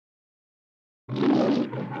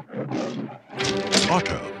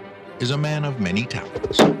Otto is a man of many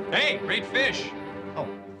talents. Hey, great fish. Oh,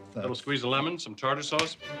 A little squeeze of lemon, some tartar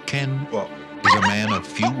sauce. Ken is a man of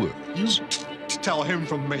few words. tell him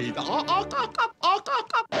from me.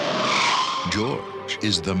 George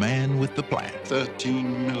is the man with the plan.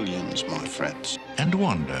 13 millions, my friends. And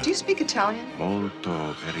Wanda Do you speak Italian?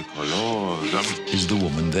 Molto pericoloso. is the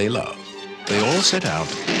woman they love. They all set out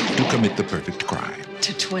to commit the perfect crime.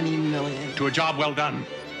 To 20 million. To a job well done.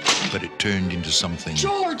 But it turned into something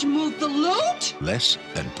George moved the loot? less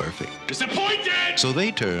than perfect. Disappointed! So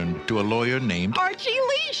they turned to a lawyer named Archie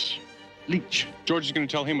Leash. Leech. George is going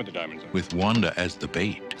to tell him what the diamonds are. with Wanda as the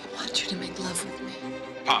bait. I want you to make love with me.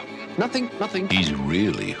 Pop. Nothing. He's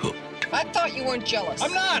really hooked. I thought you weren't jealous.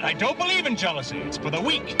 I'm not. I don't believe in jealousy. It's for the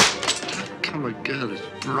weak. Come a girl as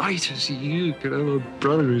bright as you could have a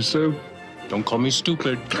brother who's so... Don't call me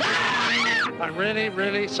stupid. I'm really,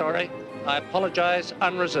 really sorry. I apologize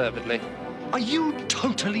unreservedly. Are you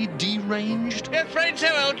totally deranged? You're afraid so,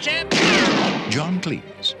 old chap? John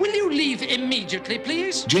Cleese, Will you leave immediately,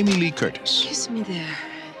 please? Jamie Lee Curtis, Kiss me there.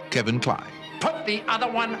 Kevin Kline, Put the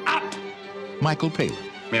other one up. Michael Palin,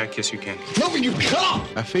 May I kiss you, Ken? No, you can't!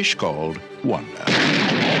 a fish called Wanda.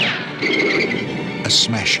 A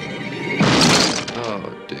smashing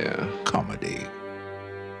Oh, dear.